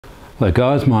Hello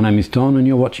guys, my name is Don and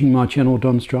you're watching my channel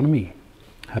Don Astronomy.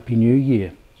 Happy New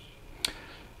Year.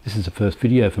 This is the first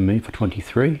video for me for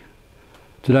 23.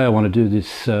 Today I want to do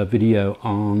this video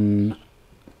on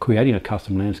creating a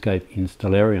custom landscape in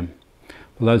Stellarium.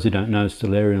 For those who don't know,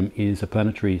 Stellarium is a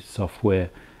planetarium software,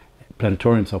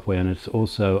 and it's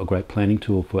also a great planning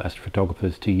tool for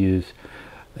astrophotographers to use.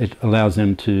 It allows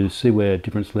them to see where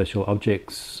different celestial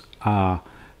objects are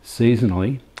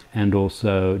seasonally and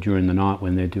also during the night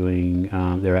when they're doing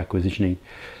their acquisitioning.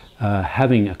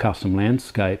 Having a custom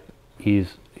landscape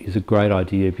is a great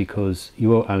idea because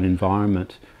your own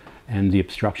environment and the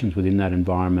obstructions within that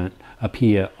environment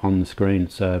appear on the screen.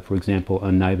 So for example, a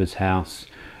neighbour's house,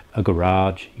 a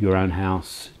garage, your own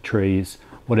house, trees,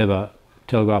 whatever,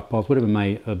 telegraph poles, whatever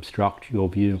may obstruct your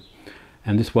view.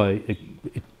 And this way it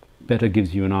better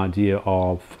gives you an idea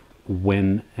of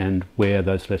when and where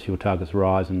those celestial targets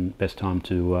rise and best time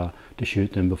to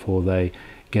shoot them before they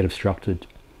get obstructed.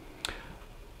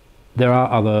 There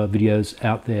are other videos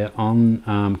out there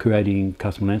on creating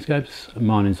custom landscapes.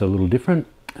 Mine is a little different.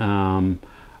 I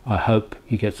hope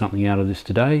you get something out of this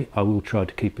today. I will try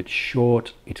to keep it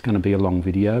short. It's going to be a long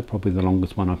video, probably the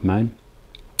longest one I've made.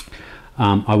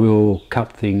 I will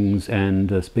cut things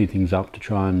and speed things up to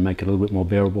try and make it a little bit more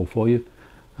bearable for you.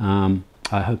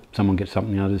 I hope someone gets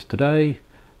something out of this today,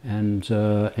 and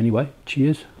anyway,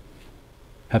 cheers,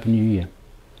 Happy New Year.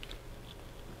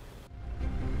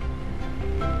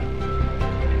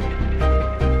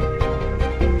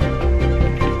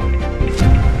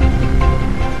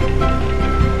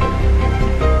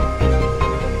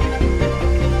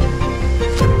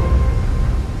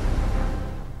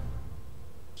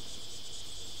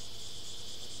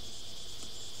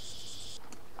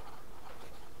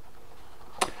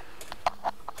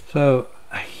 So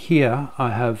here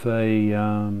I have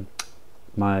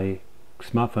my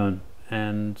smartphone,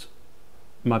 and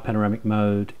my panoramic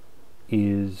mode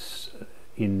is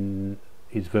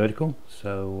vertical,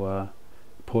 so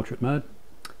portrait mode.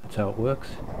 That's how it works.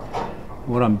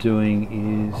 What I'm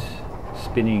doing is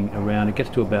spinning around. It gets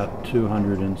to about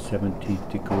 270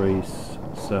 degrees,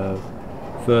 so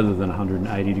further than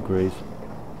 180 degrees.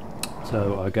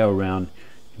 So I go around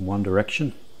in one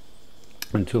direction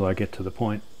until I get to the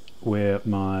point where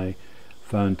my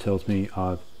phone tells me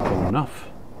I've gone enough,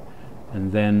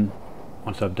 and then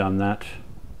once I've done that,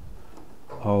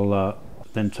 I'll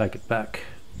then take it back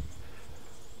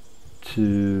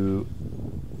to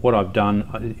what I've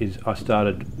done. Is I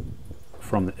started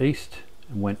from the east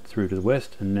and went through to the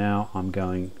west, and now I'm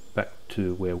going back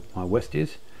to where my west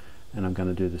is, and I'm going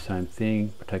to do the same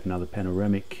thing. Take another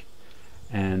panoramic,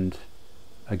 and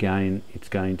again it's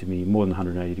going to be more than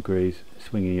 180 degrees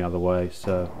swinging the other way,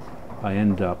 so I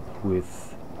end up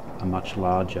with a much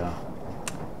larger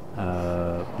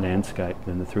landscape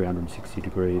than the 360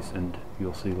 degrees, and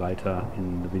you'll see later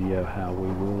in the video how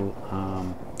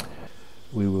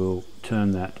we will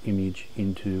turn that image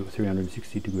into a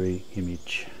 360 degree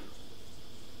image.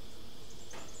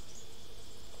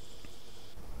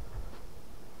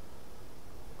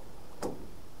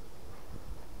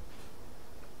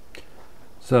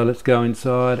 So let's go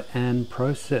inside and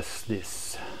process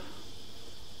this.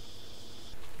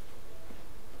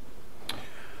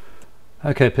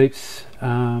 Okay peeps,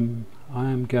 I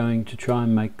am going to try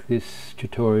and make this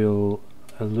tutorial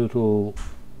a little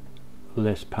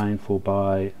less painful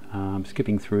by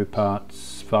skipping through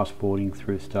parts, fast forwarding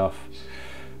through stuff,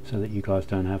 so that you guys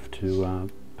don't have to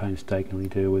painstakingly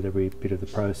deal with every bit of the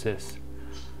process.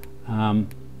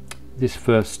 This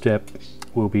first step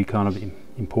will be kind of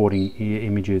importing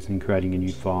images and creating a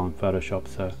new file in Photoshop.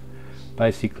 So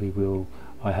basically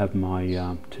I have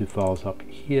my two files up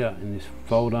here in this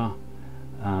folder.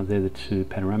 They're the two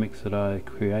panoramics that I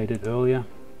created earlier.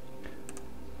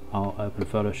 I'll open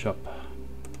Photoshop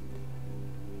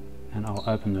and I'll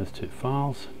open those two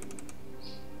files.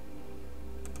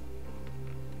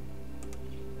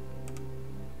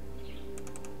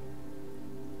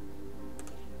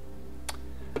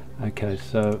 Okay,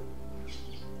 so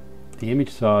the image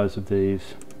size of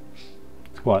these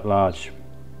is quite large,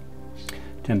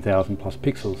 10,000 plus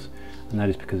pixels, and that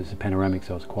is because it's a panoramic,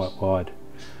 so it's quite wide.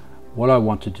 What I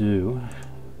want to do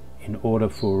in order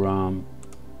for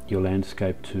your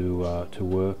landscape to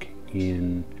work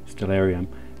in Stellarium,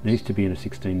 it needs to be in a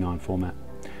 16:9 format,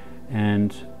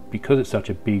 and because it's such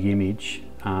a big image,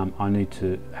 I need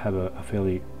to have a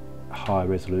fairly high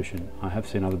resolution. I have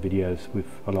seen other videos with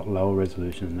a lot lower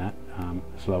resolution than that,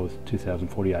 as low as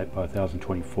 2048 by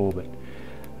 1024, but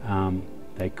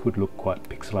they could look quite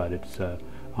pixelated, so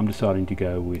I'm deciding to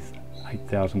go with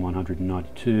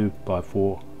 8192 by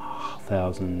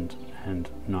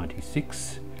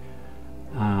 4096.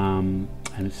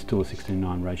 and it's still a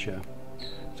 16:9 ratio.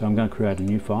 So I'm going to create a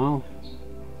new file,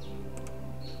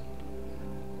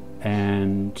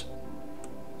 and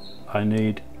I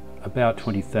need about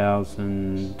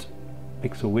 20,000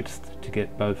 pixel width to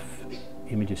get both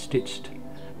images stitched,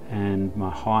 and my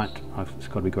height, it's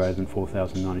got to be greater than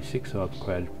 4096, so I've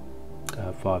created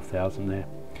 5,000 there.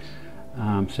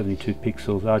 72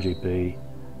 pixels, RGB,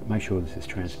 make sure this is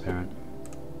transparent.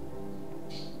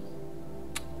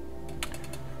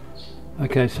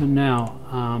 Okay, so now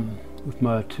with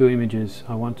my two images,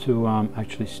 I want to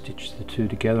actually stitch the two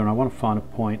together, and I want to find a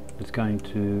point that's going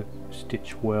to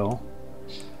stitch well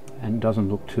and doesn't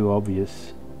look too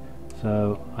obvious.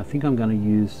 So I think I'm going to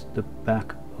use the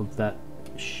back of that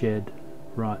shed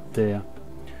right there.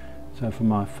 So for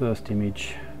my first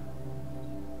image,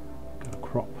 I'm going to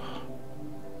crop.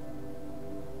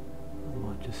 I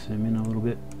might just zoom in a little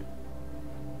bit.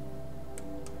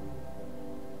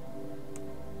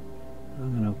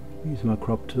 I'm going to use my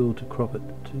crop tool to crop it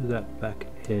to that back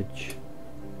edge,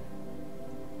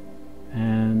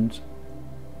 and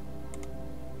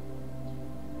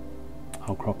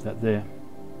I'll crop that there.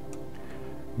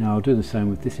 Now I'll do the same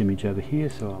with this image over here,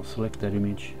 so I'll select that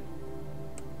image,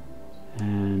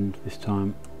 and this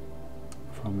time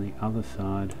from the other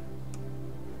side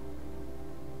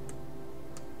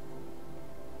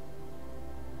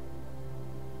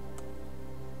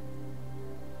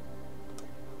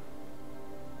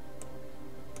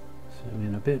zoom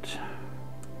in a bit.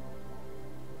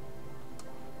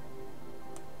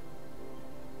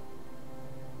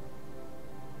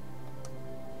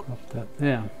 Crop that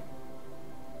there.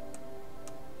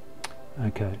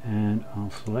 Okay, and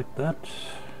I'll select that.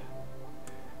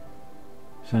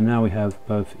 So now we have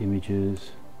both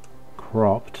images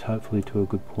cropped, hopefully to a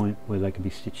good point where they can be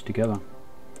stitched together.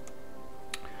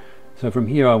 So from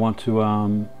here I want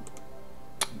to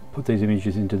put these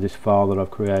images into this file that I've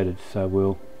created. So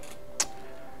we'll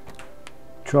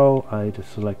Control A to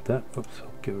select that. Oops,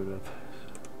 I'll get rid of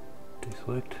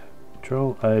deselect.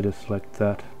 Control A to select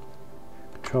that.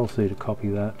 Control C to copy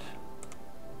that.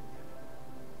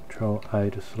 Control A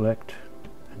to select,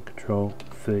 and Control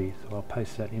V. So I'll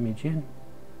paste that image in.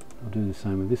 I'll do the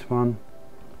same with this one.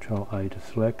 Control A to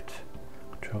select,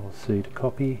 Control C to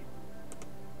copy,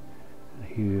 and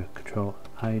here Control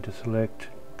A to select,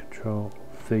 Control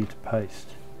V to paste.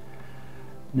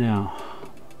 Now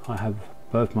I have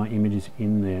both my images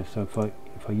in there, so if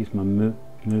I use my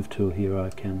move tool here, I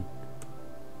can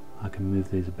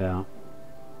move these about.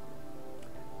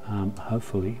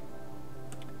 Hopefully,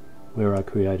 where I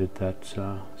created that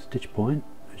stitch point,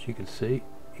 as you can see,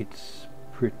 it's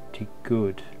pretty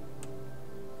good.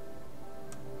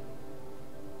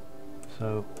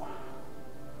 So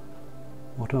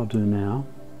what I'll do now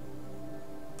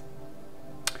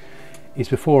is,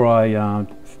 before I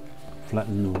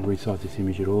flatten or resize this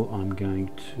image at all, I'm going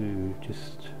to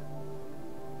just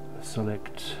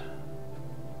select,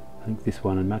 I think, this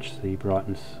one and match the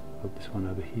brightness of this one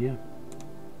over here.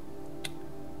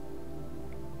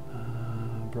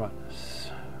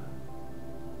 Brightness.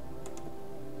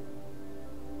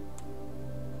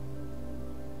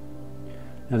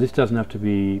 Now this doesn't have to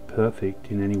be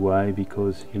perfect in any way,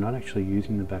 because you're not actually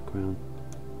using the background.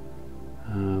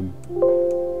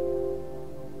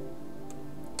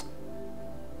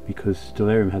 Because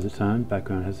Stellarium has its own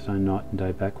background, has its own night and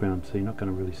day background, so you're not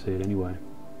going to really see it anyway.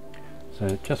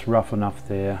 So just rough enough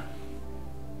there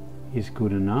is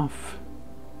good enough.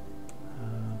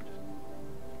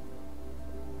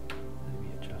 Maybe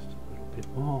adjust a little bit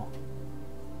more.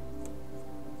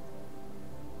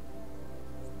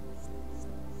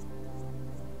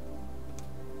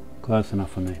 Close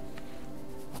enough for me.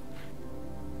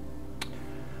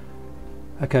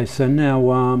 Okay, so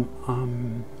now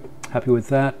I'm happy with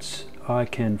that. I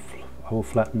will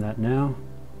flatten that now.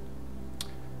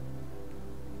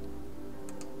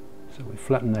 So we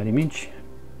flatten that image,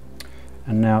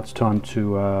 and now it's time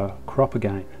to crop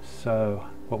again. So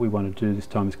what we want to do this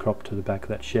time is crop to the back of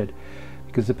that shed,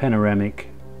 because the panoramic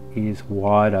is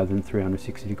wider than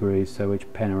 360 degrees, so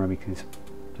each panoramic is,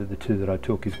 the two that I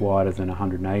took, is wider than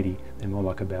 180. They're more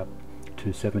like about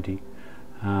 270.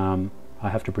 I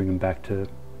have to bring them back to,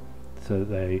 so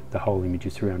that the whole image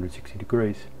is 360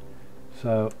 degrees.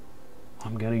 So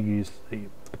I'm going to use the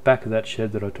back of that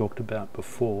shed that I talked about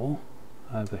before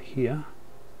over here,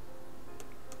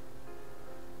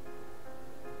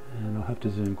 and I'll have to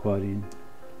zoom quite in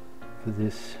for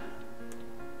this.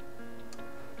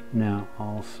 Now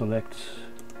I'll select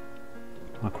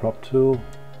my crop tool.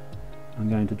 I'm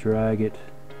going to drag it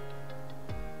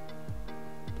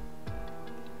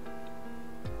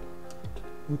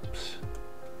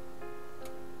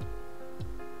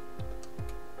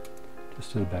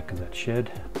just to the back of that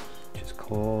shed, which is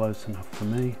close enough for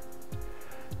me.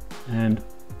 And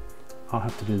I'll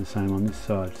have to do the same on this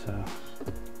side, so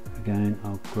again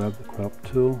I'll grab the crop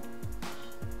tool,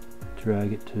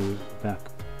 drag it to the back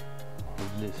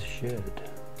of this shed.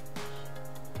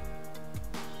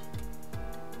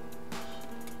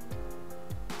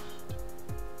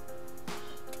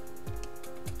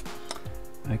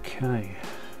 Okay,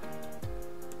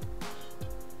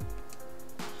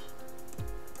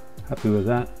 happy with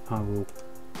that. I will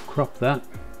crop that.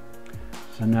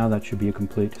 So now that should be a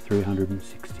complete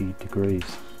 360 degrees.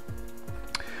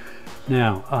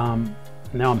 Now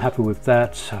I'm happy with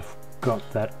that. I've got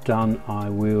that done. I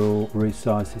will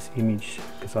resize this image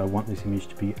because I want this image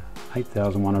to be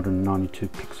 8,192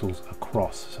 pixels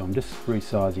across. So I'm just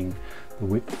resizing the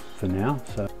width for now.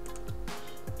 So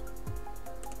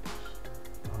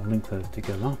I'll link those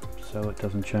together so it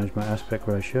doesn't change my aspect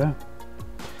ratio.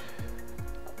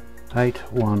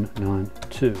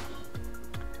 8192.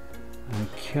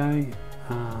 Okay,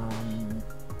 and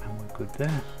we're good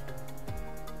there.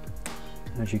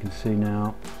 As you can see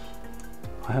now,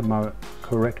 I have my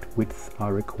correct width I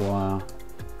require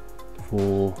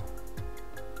for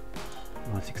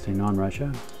my 16:9 ratio.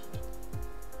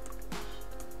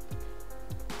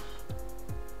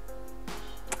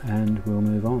 And we'll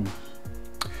move on.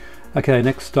 Okay,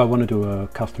 next I want to do a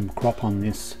custom crop on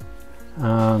this.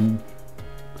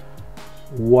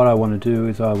 What I want to do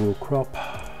is I will crop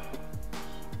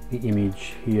the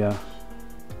image here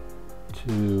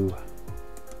to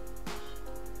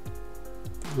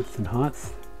width and height.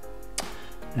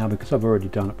 Now because I've already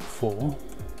done it before,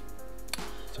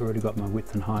 it's already got my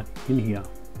width and height in here.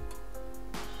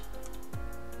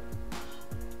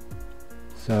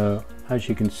 So as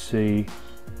you can see,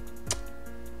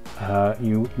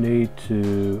 you need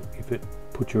to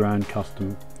put your own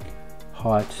custom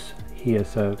heights here.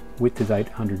 So width is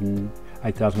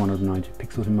 8,192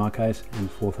 pixels in my case,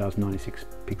 and 4,096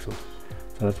 pixels.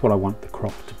 So that's what I want the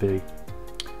crop to be.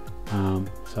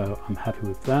 So I'm happy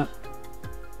with that.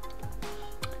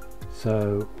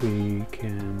 So we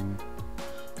can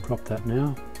crop that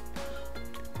now.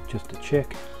 Just to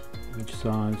check, image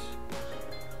size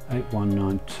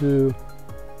 8192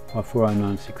 by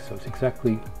 4096. So it's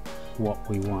exactly what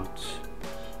we want.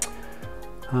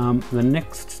 The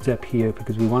next step here,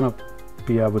 because we want to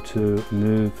be able to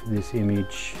move this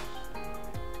image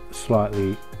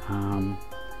slightly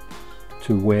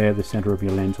to where the center of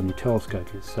your lens on your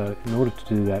telescope is. So in order to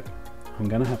do that, I'm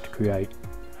going to have to create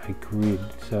a grid.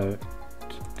 So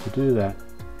to do that,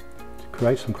 to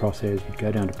create some crosshairs, you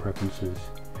go down to preferences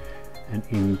and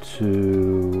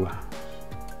into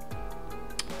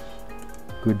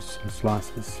grids and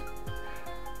slices.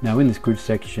 Now in this grid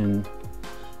section,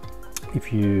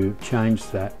 if you change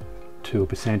that to a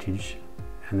percentage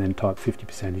and then type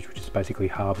 50%, which is basically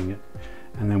halving it,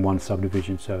 and then one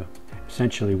subdivision, so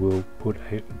essentially we'll put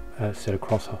a set of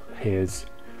crosshairs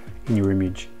in your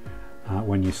image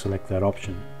when you select that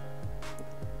option.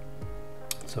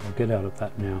 So I'll get out of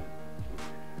that now.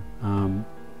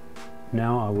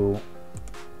 Now I will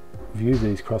view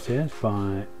these crosshairs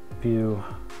by view,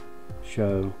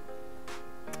 show,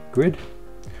 grid.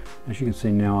 As you can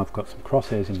see now, I've got some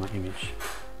crosshairs in my image.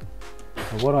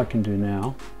 So what I can do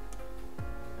now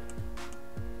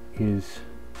is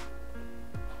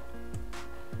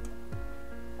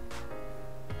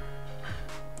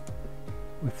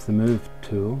with the move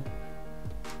tool,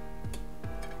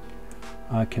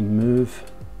 I can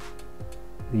move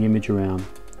the image around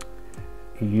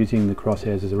using the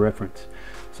crosshairs as a reference.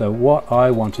 So what I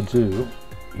want to do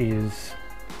is,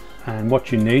 and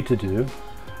what you need to do,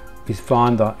 is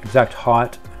find the exact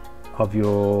height of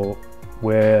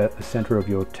where the center of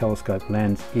your telescope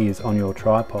lens is on your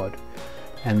tripod,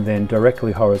 and then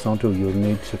directly horizontal you'll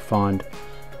need to find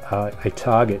a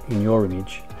target in your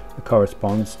image that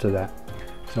corresponds to that.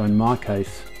 So in my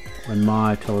case, when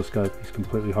my telescope is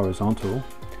completely horizontal,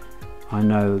 I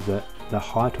know that the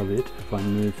height of it, if I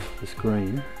move the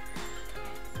screen,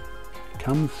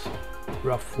 comes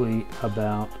roughly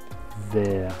about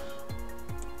there.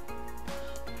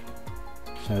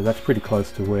 So that's pretty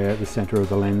close to where the center of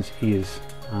the lens is,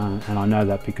 and I know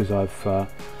that because I've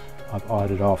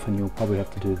eyed it off, and you'll probably have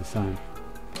to do the same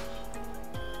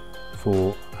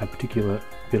for a particular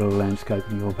bit of landscape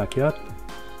in your backyard.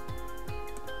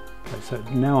 Okay, so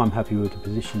now I'm happy with the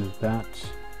position of that.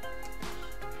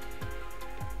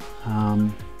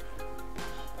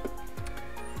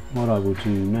 What I will do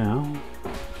now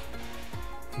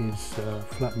is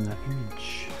flatten that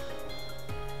image.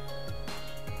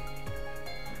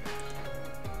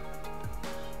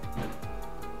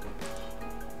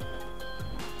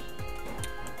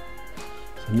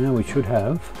 And now we should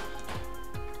have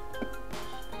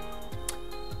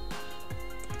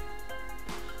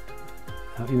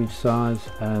our image size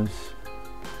as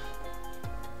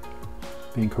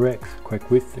being correct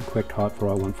width and correct height for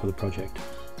what I want for the project.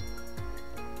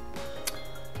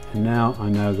 And now I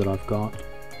know that I've got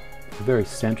the very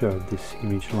center of this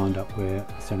image lined up where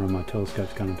the center of my telescope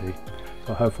is going to be.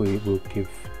 So hopefully it will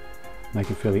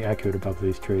make it fairly accurate above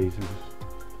these trees.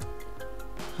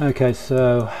 Okay,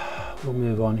 so we'll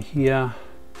move on here.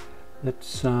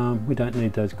 Let's we don't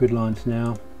need those grid lines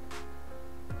now.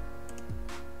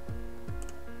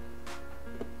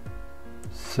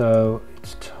 So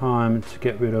it's time to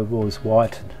get rid of all this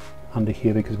white under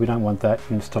here, because we don't want that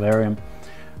in Stellarium.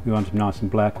 We want it nice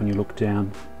and black when you look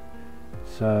down.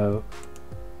 So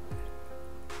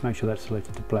make sure that's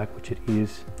selected to black, which it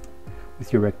is.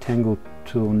 With your rectangle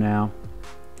tool now,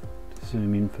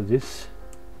 zoom in for this.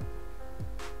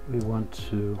 We want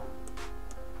to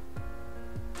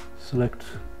select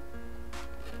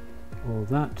all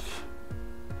that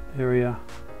area.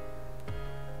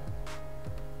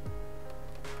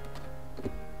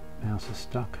 Mouse is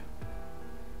stuck.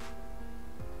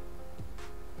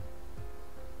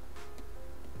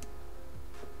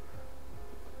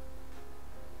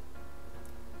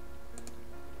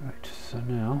 Right, so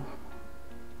now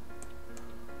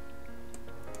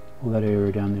all that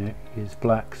area down there is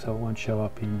black, so it won't show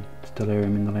up in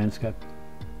Stellarium in the landscape.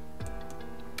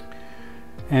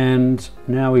 And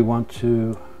now we want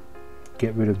to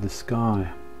get rid of the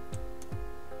sky.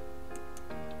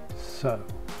 So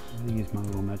I'm going to use my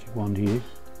little magic wand here.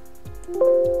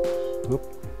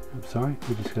 Oop, I'm sorry,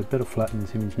 we just got better flatten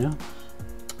this image now.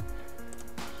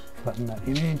 Flatten that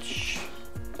image.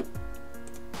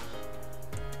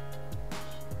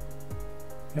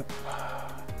 Yep.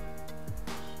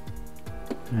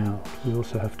 Now we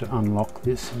also have to unlock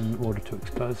this in order to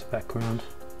expose the background.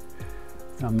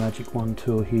 Our magic wand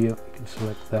tool here, we can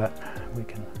select that, we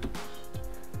can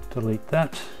delete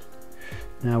that.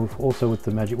 Now also with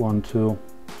the magic wand tool,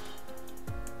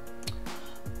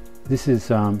 this is,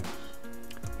 you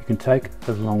can take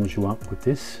as long as you want with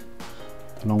this,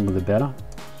 the longer the better.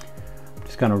 I'm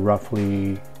just going to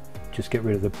roughly just get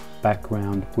rid of the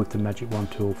background with the magic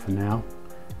wand tool for now.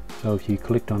 So if you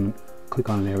click on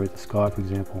an area of the sky, for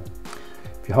example,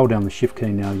 if you hold down the shift key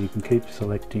now, you can keep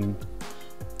selecting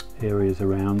areas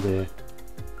around there.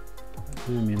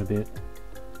 Zoom in a bit.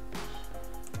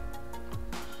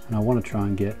 And I want to try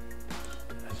and get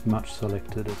as much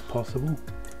selected as possible.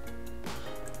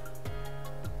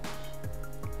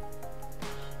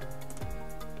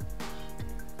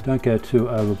 Don't go too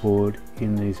overboard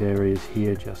in these areas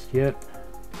here just yet.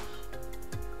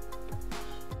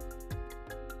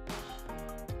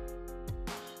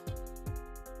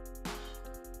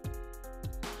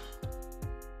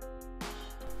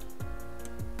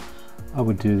 I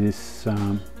would do this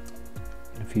in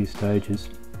a few stages.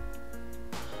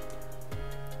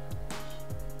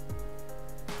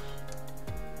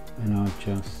 And I'll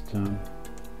just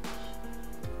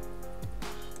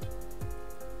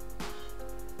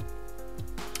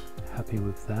happy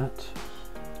with that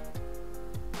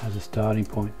as a starting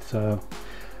point. So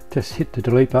just hit the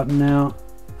delete button now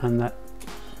and that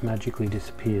magically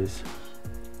disappears.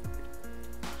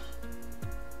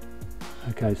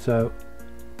 Okay, so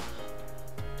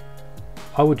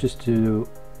I would just go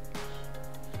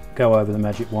over the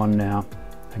magic wand now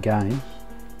again,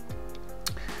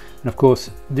 and of course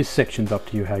this section's up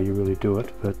to you how you really do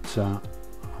it, but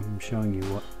I'm showing you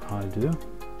what I do.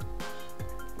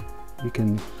 You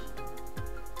can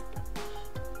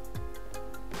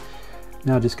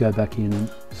now just go back in and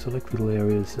select little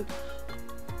areas that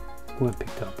weren't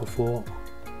picked up before,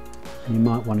 and you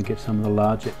might want to get some of the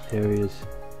larger areas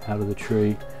out of the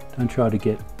tree. Don't try to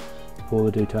get all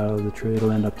the detail of the tree,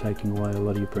 it'll end up taking away a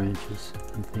lot of your branches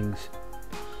and things.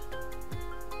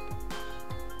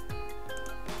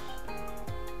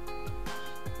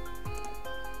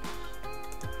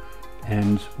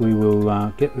 And we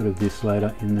will get rid of this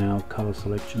later in our color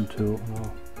selection tool, and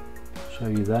I'll show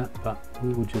you that, but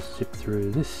we will just zip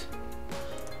through this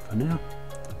for now.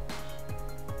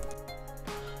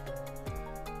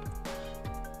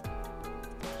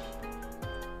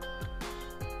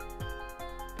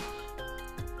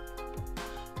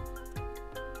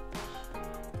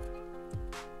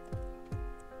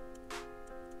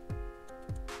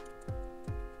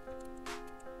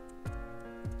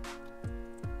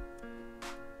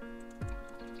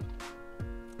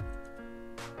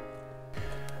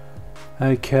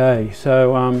 Okay,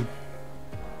 so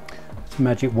it's a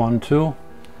magic wand tool.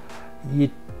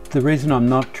 The reason I'm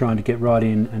not trying to get right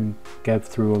in and go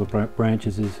through all the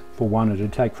branches is, for one,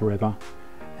 it'd take forever,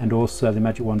 and also the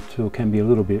Magic Wand tool can be a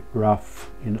little bit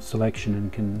rough in its selection,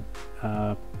 and can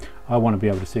I want to be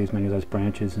able to see as many of those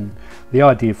branches, and the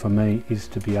idea for me is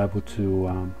to be able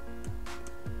to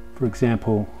for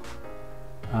example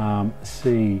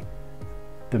see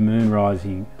the moon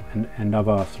rising and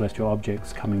other celestial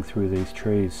objects coming through these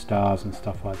trees, stars and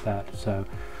stuff like that. So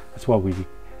that's why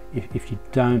if you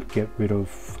don't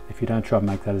try and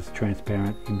make that as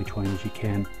transparent in between as you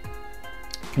can,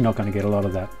 you're not going to get a lot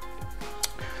of that.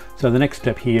 So the next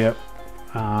step here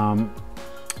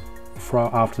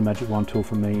after the Magic Wand tool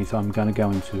for me is I'm going to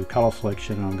go into color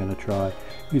selection, and I'm going to try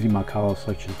using my color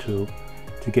selection tool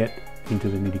to get into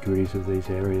the nitty-gritties of these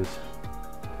areas.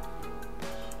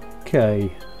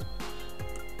 Okay,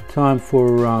 time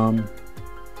for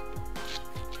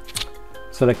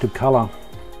selected color.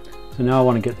 So now I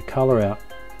want to get the color out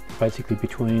basically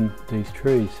between these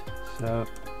trees. So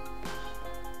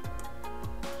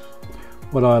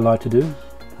what I like to do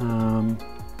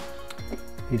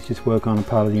is just work on a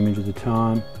part of the image at a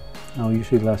time. I'll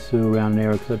usually lasso around an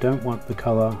area because I don't want the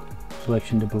color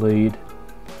selection to bleed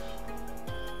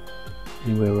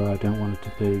anywhere where I don't want it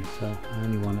to be, so I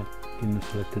only want it in the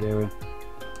selected area.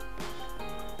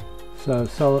 So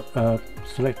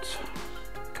select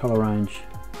color range,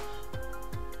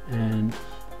 and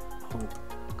I'll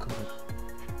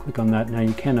click on that. Now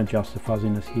you can adjust the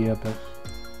fuzziness here, but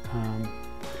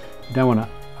you don't want to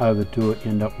overdo it.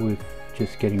 You end up with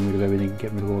just getting rid of everything,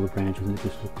 getting rid of all the branches, and it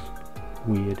just looks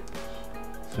weird.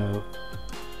 So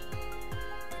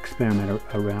experiment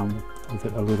around with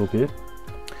it a little bit.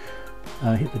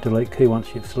 Hit the delete key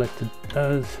once you've selected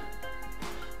those,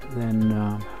 then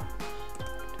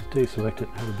just deselect it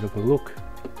and have a bit of a look.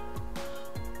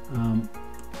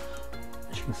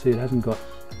 As you can see, it hasn't got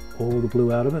all the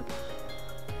blue out of it,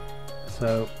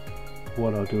 so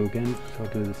what I'll do again is I'll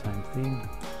do the same thing.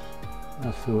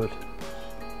 Lasso it,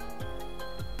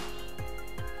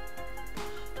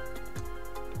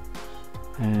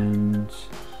 and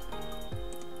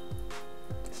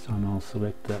this time I'll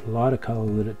select that lighter colour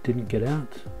that it didn't get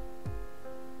out.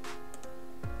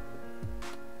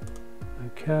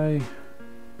 Okay,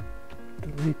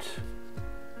 delete,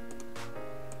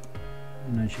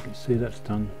 and as you can see, that's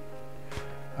done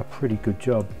a pretty good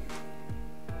job.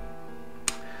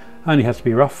 Only has to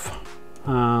be rough,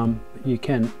 you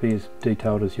can be as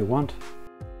detailed as you want.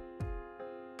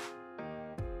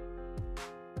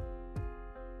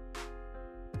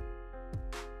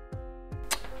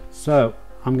 So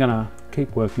I'm going to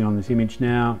keep working on this image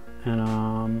now,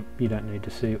 and you don't need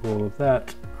to see all of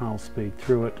that. I'll speed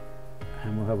through it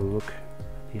and we'll have a look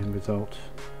at the end result.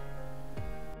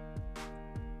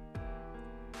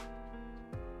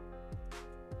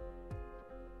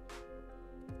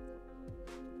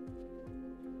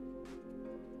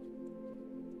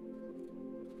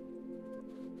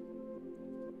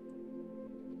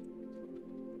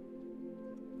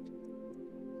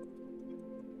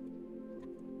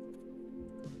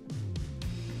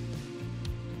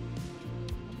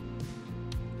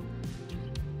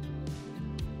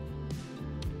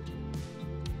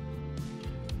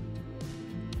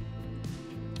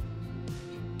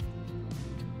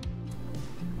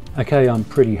 Okay, I'm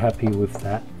pretty happy with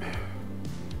that,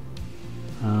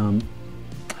 and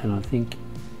I think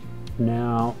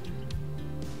now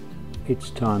it's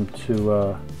time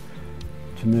to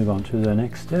move on to the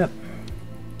next step.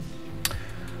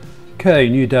 Okay,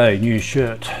 new day, new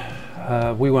shirt.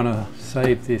 We want to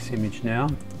save this image now.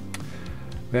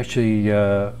 We actually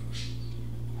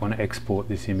want to export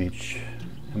this image,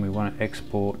 and we want to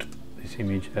export this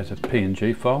image as a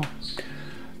PNG file.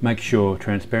 Make sure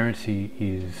transparency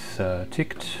is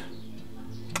ticked.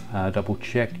 Double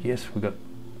check, yes, we've got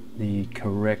the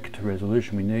correct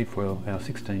resolution we need for our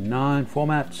 16:9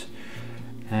 format,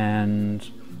 and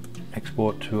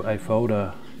export to a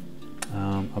folder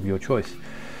of your choice.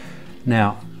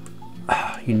 Now,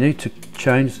 you need to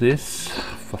change this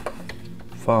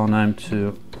file name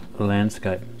to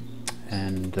landscape,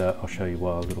 and I'll show you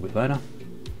why a little bit later.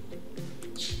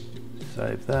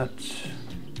 Save that.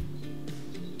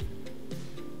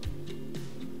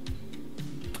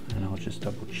 And I'll just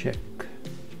double check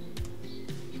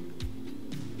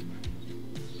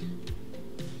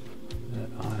that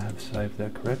I have saved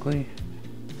that correctly.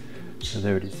 So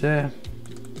there it is there.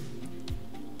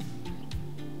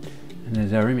 And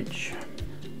there's our image.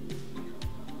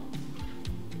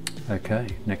 Okay,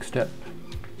 next step.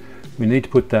 We need to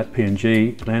put that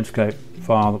PNG landscape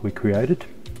file that we created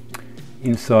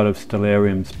inside of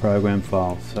Stellarium's program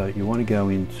file. So you want to go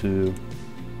into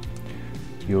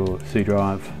your C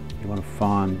drive, you want to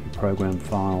find your program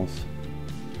files,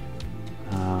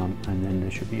 and then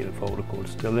there should be a folder called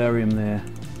Stellarium there,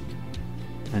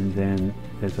 and then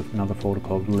there's another folder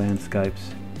called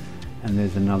Landscapes, and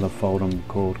there's another folder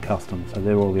called Custom. So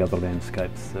they're all the other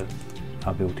landscapes that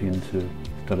are built into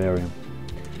Stellarium.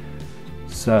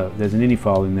 So there's an ini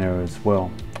file in there as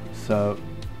well. So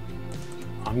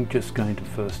I'm just going to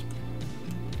first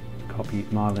copy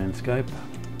my landscape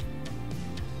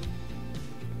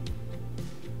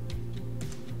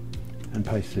and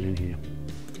paste it in here.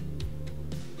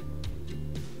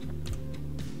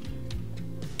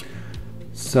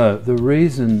 So the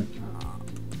reason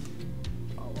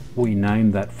we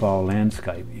named that file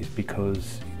landscape is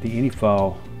because the ini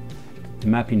file, the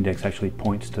map index actually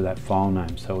points to that file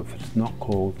name. So if it's not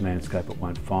called landscape, it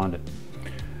won't find it.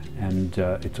 And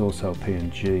it's also a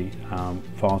PNG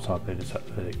file type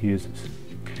that it uses.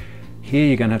 Here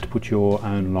you're going to have to put your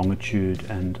own longitude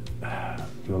and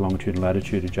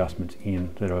latitude adjustments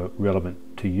in that are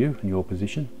relevant to you and your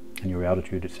position and your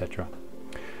altitude, etc.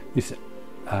 This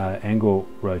angle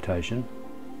rotation,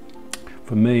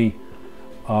 for me,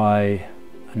 I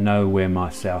know where my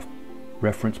south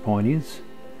reference point is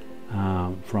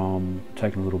from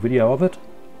taking a little video of it,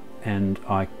 and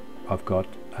I've got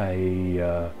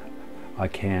a I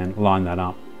can line that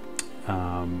up.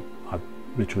 I've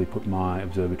literally put my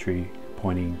observatory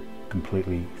pointing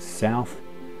completely south,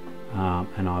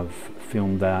 and I've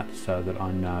filmed that so that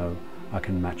I know I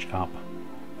can match up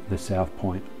the south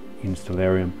point in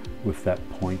Stellarium with that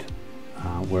point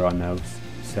where I know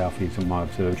south is on my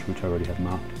observatory, which I already have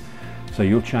marked. So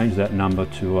you'll change that number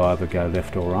to either go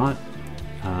left or right.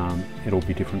 It'll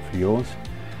be different for yours.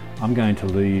 I'm going to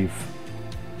leave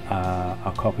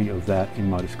a copy of that in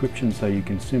my description, so you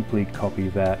can simply copy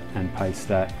that and paste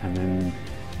that, and then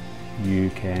you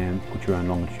can put your own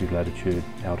longitude, latitude,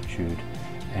 altitude,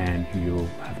 and you'll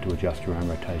have to adjust your own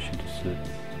rotation to suit.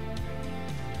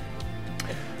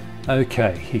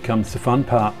 Okay, here comes the fun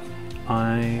part.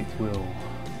 I will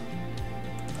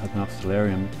open up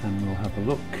Stellarium and we'll have a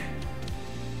look.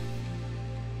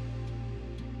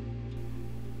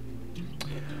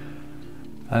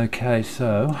 Okay,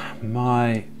 so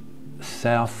my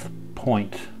south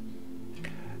point,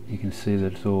 you can see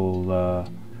that it's all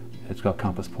it's got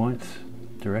compass points,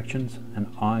 directions, and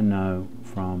I know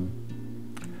from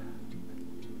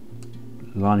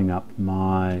lining up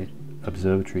my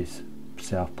observatory's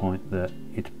south point that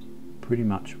it's pretty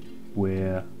much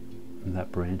where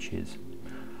that branch is.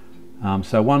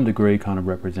 So 1 degree kind of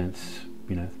represents,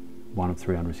 you know, 1 of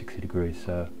 360 degrees.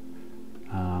 So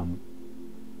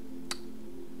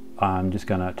I'm just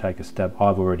going to take a stab.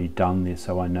 I've already done this,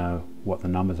 so I know what the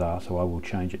numbers are, so I will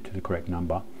change it to the correct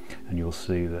number, and you'll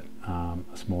see that a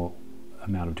small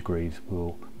amount of degrees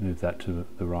will move that to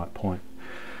the right point.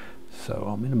 So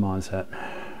I'll minimize that.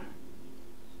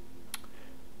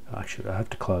 Actually, I have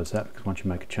to close that because once you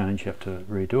make a change, you have to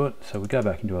redo it. So we go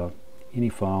back into our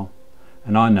ini file,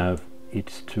 and I know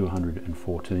it's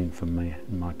 214 for me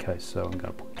in my case, so I'm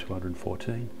going to put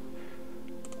 214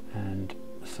 and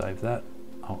save that.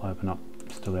 I'll open up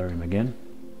Stellarium again,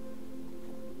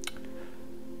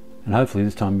 and hopefully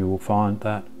this time you will find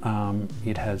that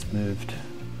it has moved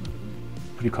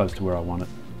pretty close to where I want it.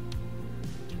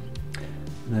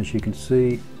 And as you can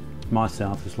see, my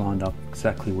south is lined up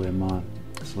exactly where my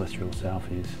celestial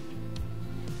south is.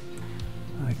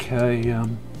 Okay,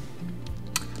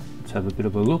 let's have a bit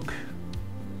of a look,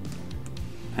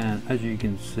 and as you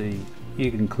can see,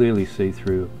 you can clearly see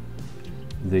through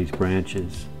these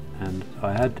branches. And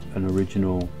I had an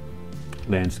original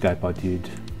landscape I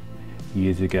did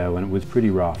years ago, and it was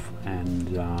pretty rough, and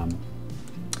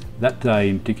that day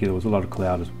in particular there was a lot of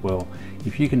cloud as well.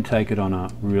 If you can take it on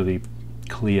a really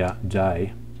clear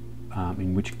day,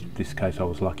 in which this case I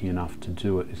was lucky enough to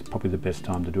do it, is probably the best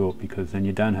time to do it, because then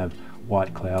you don't have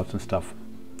white clouds and stuff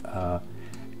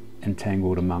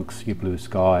entangled amongst your blue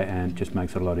sky, and it just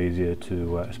makes it a lot easier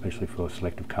to, especially for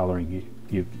selective colouring,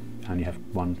 you only have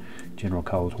one general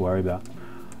colour to worry about.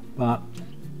 But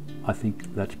I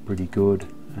think that's pretty good,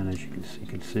 and as you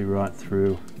can see right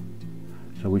through,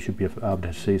 so we should be able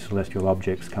to see celestial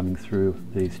objects coming through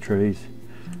these trees.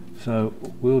 So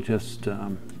we'll just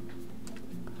I'll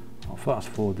fast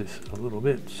forward this a little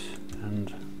bit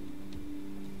and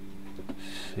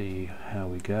see how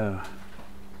we go.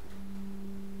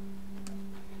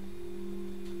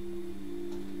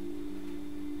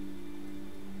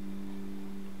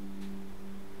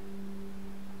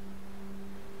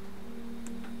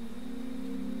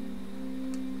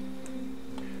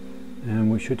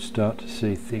 And we should start to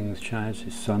see things change.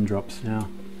 This sun drops now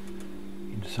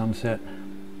into sunset.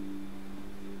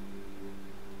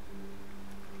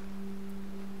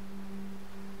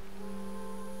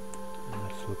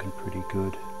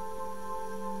 good.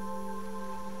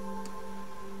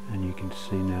 And you can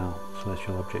see now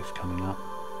celestial objects coming up.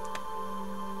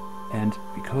 And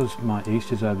because my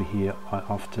east is over here, I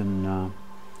often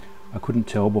I couldn't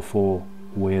tell before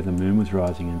where the moon was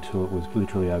rising until it was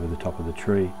literally over the top of the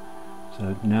tree.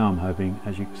 So now I'm hoping,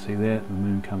 as you can see there, the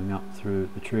moon coming up through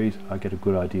the trees, I get a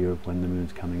good idea of when the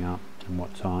moon's coming up and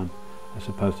what time, as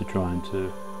opposed to trying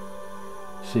to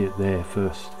see it there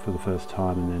first for the first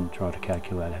time and then try to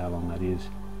calculate how long that is.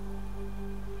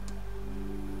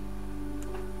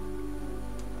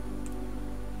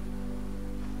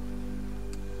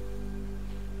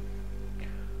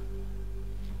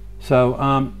 So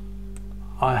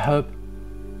I hope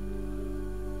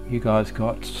you guys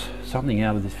got something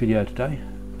out of this video today.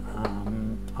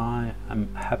 I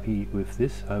am happy with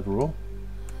this overall.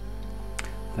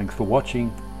 Thanks for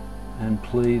watching, and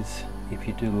please, if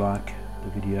you do like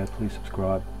the video, please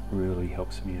subscribe. It really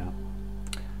helps me out.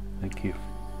 Thank you.